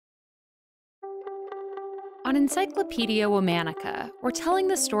On Encyclopedia Womanica, we're telling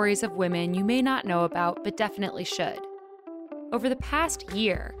the stories of women you may not know about but definitely should. Over the past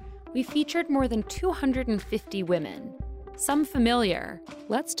year, we've featured more than 250 women, some familiar.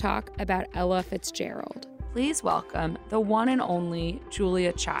 Let's talk about Ella Fitzgerald. Please welcome the one and only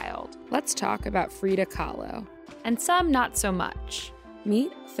Julia Child. Let's talk about Frida Kahlo. And some not so much.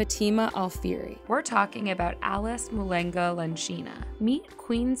 Meet Fatima Alfieri. We're talking about Alice Mulenga Lenshina. Meet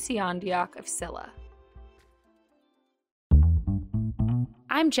Queen Siandiyok of Silla.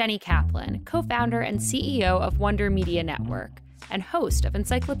 I'm Jenny Kaplan, co-founder and CEO of Wonder Media Network and host of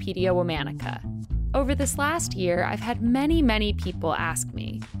Encyclopedia Womanica. Over this last year, I've had many people ask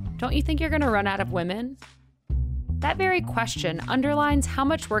me, don't you think you're going to run out of women? That very question underlines how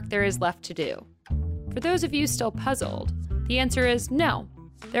much work there is left to do. For those of you still puzzled, the answer is no.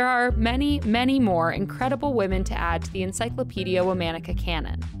 There are many more incredible women to add to the Encyclopedia Womanica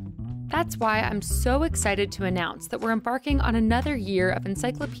canon. That's why I'm so excited to announce that we're embarking on another year of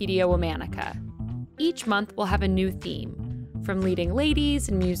Encyclopedia Womanica. Each month we'll have a new theme, from leading ladies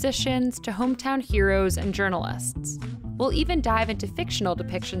and musicians to hometown heroes and journalists. We'll even dive into fictional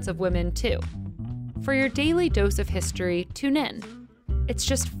depictions of women too. For your daily dose of history, tune in. It's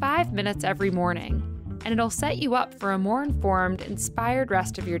just 5 minutes every morning, and it'll set you up for a more informed, inspired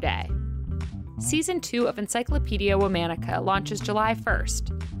rest of your day. Season 2 of Encyclopedia Womanica launches July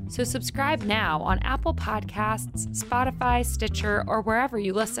 1st. So subscribe now on Apple Podcasts, Spotify, Stitcher, or wherever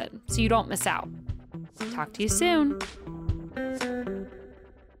you listen so you don't miss out. Talk to you soon.